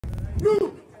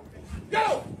blue,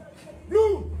 yellow,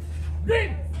 blue,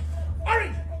 green,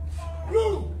 orange,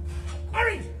 blue,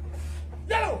 orange,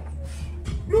 yellow,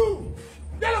 blue,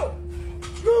 yellow,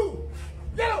 blue,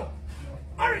 yellow,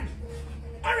 orange,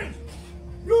 orange,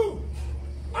 blue,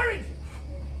 orange,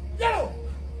 yellow.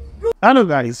 Hello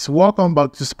guys, welcome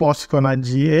back to Sports Corner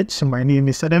GH. My name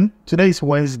is Adam. Today is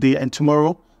Wednesday and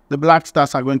tomorrow the Black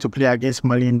Stars are going to play against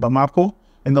Mali in Bamako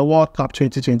in the World Cup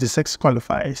 2026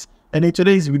 qualifiers. And in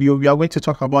today's video, we are going to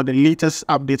talk about the latest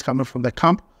updates coming from the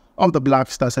camp of the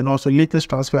Black Stars and also latest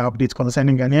transfer updates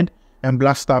concerning Ghanaian and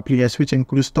Black Star players, which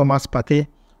includes Partey,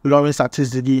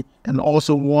 ati-zigi, and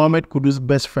also Mohammed, Kudus'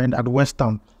 best friend at West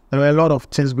Ham. There are a lot of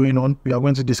things going on. We are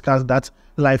going to discuss that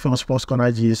live on Sports Corner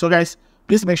GH. So guys,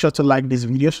 please make sure to like this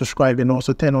video, subscribe, and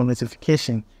also turn on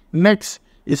notification. Next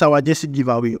is our jersey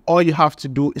giveaway. All you have to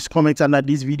do is comment under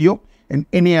this video and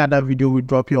any other video we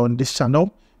drop here on this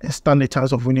channel and stand a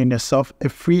chance of winning yourself a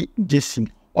free jersey.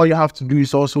 All you have to do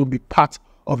is also be part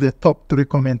of the top 3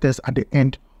 commenters at the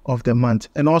end of the month.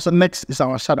 And also next is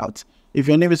our shout out. If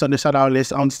your name is on the shout out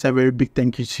list, I want to say a very big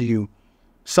thank you to you.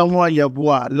 Samuel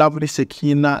Yabua, Lovely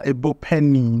Sekina, Ebo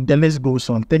Penny, the list goes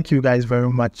on. Thank you guys very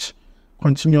much.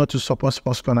 Continue to support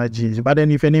Sports Corner GH. But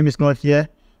then if your name is not here,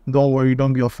 don't worry,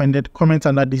 don't be offended. Comment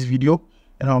under this video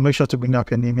and I'll make sure to bring up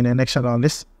your name in the next shout out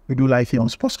list we do live here on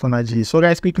Sports Corner GH. So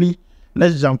guys, quickly,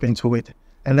 let's jump into it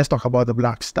and let's talk about the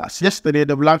Black Stars. Yesterday,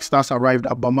 the Black Stars arrived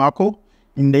at Bamako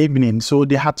in the evening, so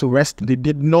they had to rest. They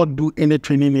did not do any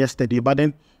training yesterday, but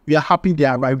then we are happy they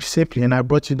arrived safely, and I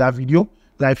brought you that video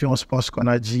live here on Sports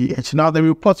Corner GH. Now, the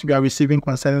report we are receiving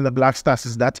concerning the Black Stars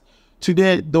is that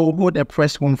today they will hold a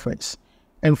press conference,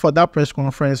 and for that press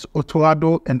conference,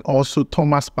 Otto and also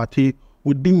Partey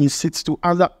would be in seats to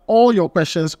answer all your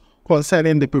questions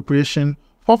concerning the preparation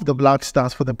of the Black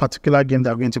Stars for the particular game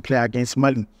they're going to play against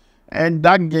Mali. And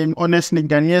that game, honestly,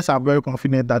 Ghanaians are very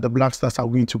confident that the Black Stars are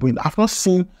going to win. I've not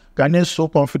seen Ghanaians so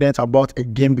confident about a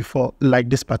game before like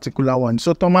this particular one.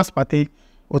 So Partey,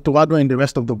 Otto, and the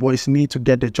rest of the boys need to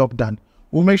get the job done.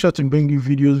 We'll make sure to bring you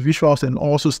videos, visuals, and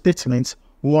also statements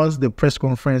once the press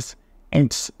conference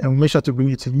ends. And we'll make sure to bring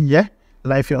it to you here,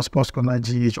 live here on Sports Corner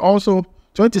GH. Also,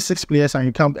 26 players are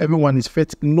in camp. Everyone is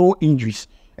fit, no injuries.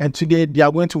 And today, they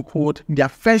are going to hold their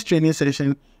first training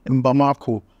session in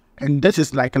Bamako. And this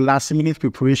is like a last-minute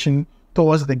preparation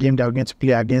towards the game they are going to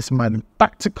play against Mali.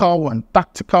 Tactical one.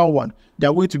 They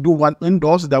are going to do one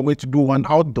indoors, they are going to do one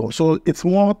outdoors. So it's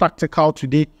more tactical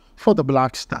today for the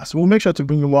Black Stars. We'll make sure to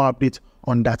bring you more updates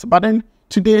on that. But then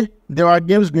today, there are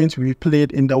games going to be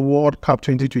played in the World Cup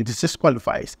 2026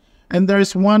 qualifiers. And there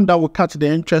is one that will catch the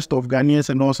interest of Ghanaians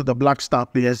and also the Black Star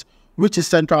players, which is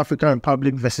Central African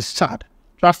Republic versus Chad.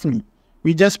 Trust me,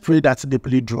 we just pray that they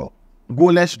play draw.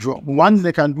 Goalless draw. Once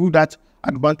they can do that,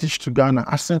 advantage to Ghana.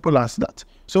 As simple as that.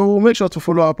 So we'll make sure to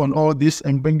follow up on all this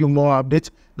and bring you more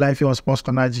updates live here on Sports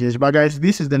Corner GH. But guys,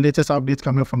 this is the latest update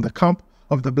coming from the camp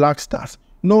of the Black Stars.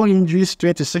 No injuries,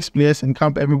 26 players in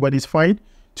camp, everybody's fine.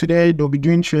 Today they'll be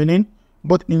doing training,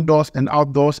 both indoors and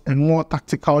outdoors, and more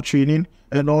tactical training.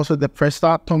 And also the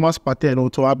presser, Partey and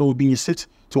Otto will be in seat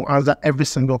to answer every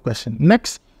single question.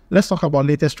 Next, let's talk about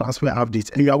latest transfer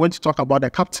updates. And we are going to talk about the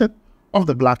captain of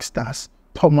the Black Stars,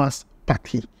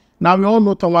 Partey. Now, we all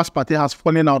know Partey has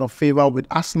fallen out of favor with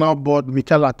Arsenal board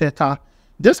Mikel Arteta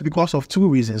just because of 2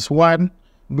 reasons. 1,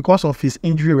 because of his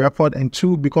injury record, and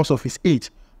 2, because of his age.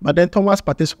 But then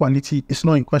Partey's quality is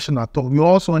not in question at all. We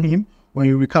all saw him when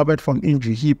he recovered from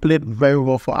injury. He played very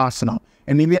well for Arsenal.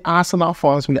 And even Arsenal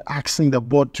fans were asking the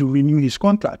board to renew his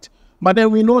contract. But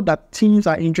then we know that teams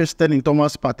are interested in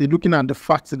Partey, looking at the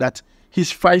fact that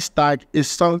his price tag is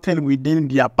something within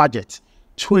their budget,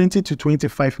 20 to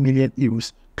 25 million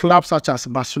euros. Clubs such as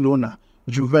Barcelona,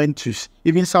 Juventus,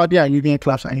 even Saudi Arabian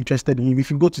clubs are interested in him.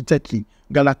 If you go to Turkey,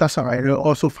 Galatasaray,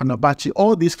 also Fenerbahce,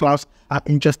 all these clubs are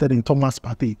interested in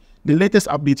Partey. The latest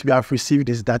update we have received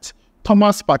is that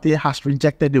Partey has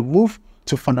rejected the move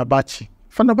to Fenerbahce.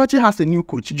 Fenerbahce has a new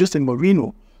coach, Jose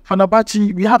Mourinho.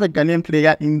 Fenerbahce, we have a Ghanaian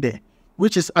player in there,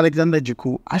 which is Alexander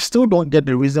Djiku. I still don't get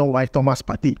the reason why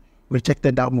Partey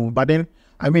rejected that move. But then,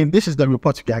 I mean, this is the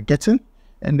report we are getting,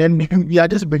 and then we are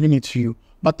just bringing it to you.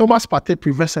 But Partey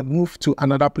prefers a move to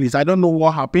another place. I don't know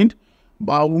what happened,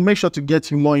 but I will make sure to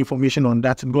get you more information on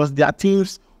that because there are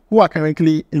teams who are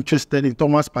currently interested in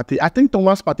Partey. I think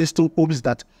Partey still hopes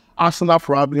that Arsenal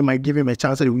probably might give him a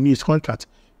chance to renew his contract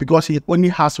because he only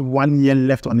has 1 year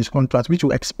left on his contract, which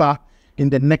will expire in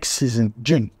the next season,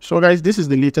 June. So guys, this is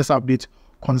the latest update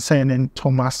concerning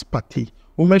Partey.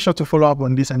 We'll make sure to follow up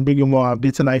on this and bring you more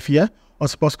updates live here on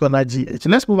Sports Corner GH.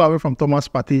 Let's move away from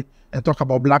Partey and talk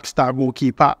about Black Star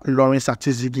goalkeeper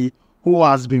Ati-zigi, who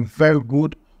has been very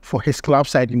good for his club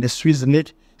side in the Swiss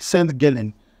League, St.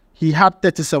 Gallen. He had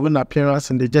 37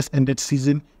 appearances in the just ended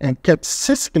season and kept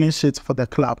 6 clean sheets for the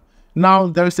club. Now,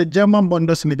 there is a German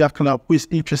Bundesliga club who is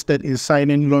interested in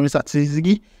signing Lawrence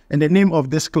ati-zigi, and the name of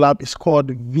this club is called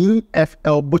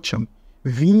VfL Bochum.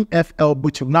 VfL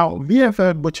Bochum. Now,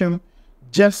 VfL Bochum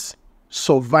just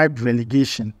survived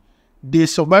relegation. They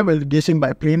survived relegation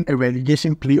by playing a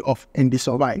relegation playoff, and they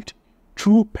survived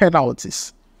through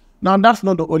penalties. Now, that's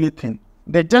not the only thing.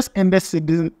 They just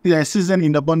ended their season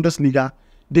in the Bundesliga.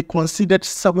 They conceded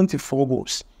 74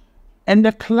 goals. And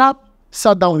the club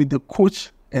sat down with the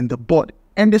coach and the board,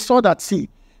 and they saw that, see,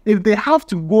 if they have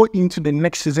to go into the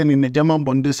next season in the German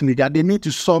Bundesliga, they need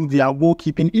to solve their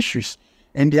goalkeeping issues.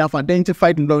 And they have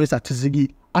identified Lawrence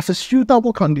ati-zigi as a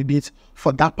suitable candidate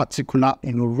for that particular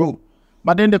role.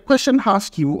 But then the question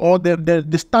asks you, or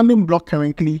the standing block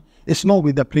currently is not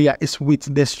with the player, it's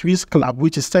with the Swiss club,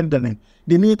 which is St. Gallen.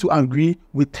 They need to agree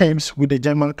with terms with the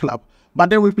German club. But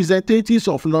the representatives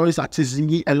of Lawrence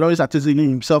ati-zigi and Lawrence ati-zigi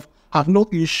himself have no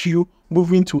issue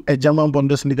moving to a German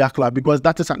Bundesliga club, because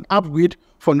that is an upgrade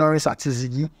for Lawrence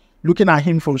ati-zigi. Looking at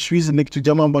him from Swiss League to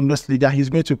German Bundesliga, he's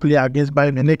going to play against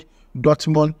Bayern Munich,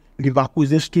 Dortmund,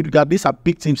 Leverkusen, Stuttgart. These are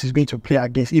big teams he's going to play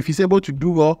against. If he's able to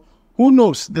do well, who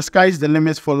knows? The sky is the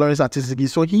limit for Lawrence ati-zigi.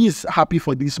 So he is happy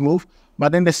for this move.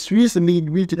 But then the Swiss League,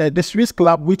 the Swiss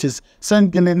club, which is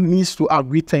St. Gallen, needs to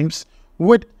agree terms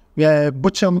with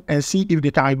Bochum and see if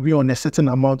they can agree on a certain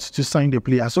amount to sign the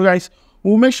player. So guys,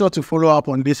 we'll make sure to follow up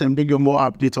on this and bring you more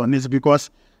updates on this,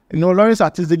 because Lawrence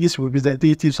ati-zigi's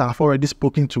representatives have already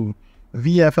spoken to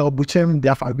VfL Bochum. They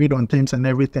have agreed on terms and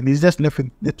everything. It's just left with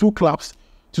the two clubs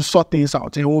to sort things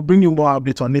out, and we'll bring you more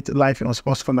updates on it live on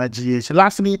Sports Corner GH.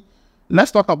 Lastly,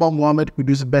 let's talk about Mohammed,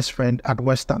 Kudus' best friend at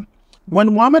West Ham.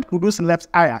 When Mohammed Kudus left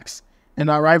Ajax and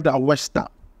arrived at West Ham,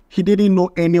 he didn't know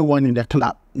anyone in the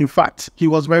club. In fact, he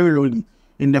was very lonely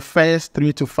in the first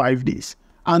 3 to 5 days,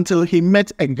 until he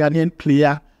met a Ghanaian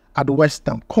player at West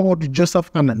Ham called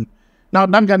Joseph Annan. Now,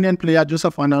 that Ghanaian player,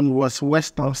 Joseph Annan, was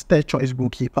West Ham's third choice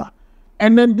goalkeeper.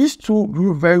 And then these two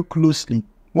grew very closely.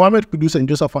 Mohammed Kudus and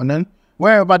Joseph Annan,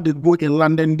 wherever they go in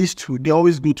London, these two, they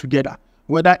always go together.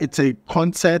 Whether it's a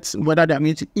concert, whether they're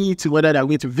going to eat, whether they're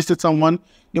going to visit someone,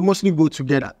 they mostly go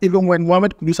together. Even when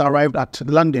Mohammed Kudus arrived at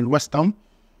London, West Ham,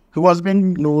 he was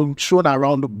being shown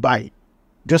around by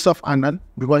Joseph Annan,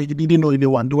 because he didn't know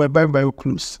anyone. They were very, very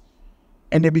close.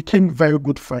 And they became very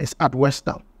good friends at West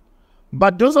Ham.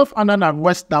 But Joseph Annan at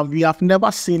West Ham, we have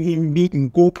never seen him be in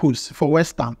goal post for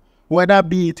West Ham. Whether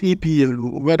be it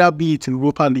EPL, whether be it in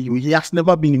Europa League, he has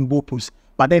never been in goal post.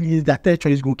 But then he's the third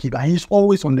choice goalkeeper. He's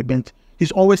always on the bench.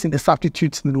 He's always in the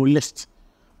substitutes list.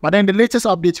 But then the latest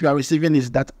update we are receiving is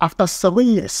that after 7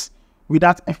 years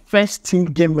without a first team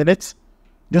game minute,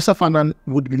 Joseph Annan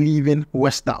would be leaving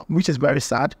West Ham, which is very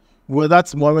sad. Well,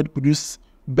 that's Mohammed Kudus'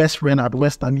 best friend at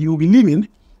West Ham. He will be leaving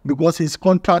because his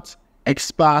contract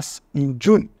expires in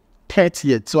June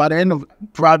 30th. So at the end of,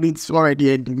 probably it's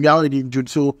already ending. We are already in June.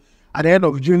 So at the end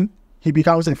of June, he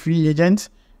becomes a free agent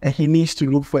and he needs to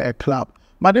look for a club.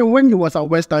 But then when he was at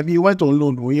West Ham, he went on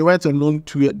loan. He went on loan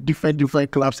to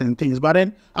different clubs and things. But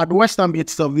then at West Ham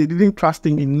itself, they didn't trust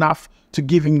him enough to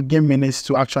give him game minutes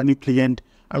to actually play. And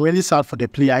I'm really sad for the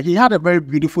player. He had a very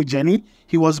beautiful journey.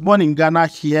 He was born in Ghana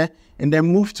here and then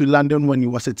moved to London when he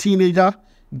was a teenager,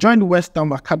 joined West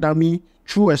Ham Academy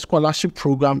through a scholarship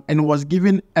program, and was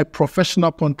given a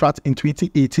professional contract in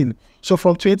 2018. So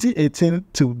from 2018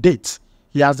 to date,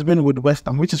 he has been with West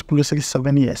Ham, which is closely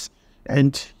 7 years,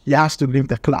 and he has to leave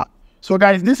the club. So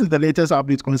guys, this is the latest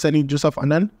update concerning Joseph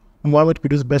Annan, Mohammed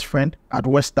Kudus' best friend at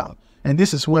West Ham. And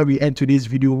this is where we end today's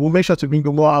video. We'll make sure to bring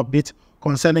you more updates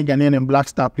concerning Ghanaian and Black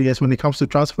Star players when it comes to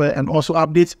transfer, and also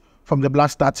updates from the Black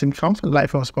Star team comes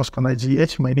live from Sports Corner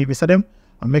GH. My name is Adam,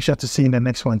 and make sure to see you in the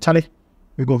next one. Charlie,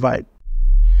 we go vibe.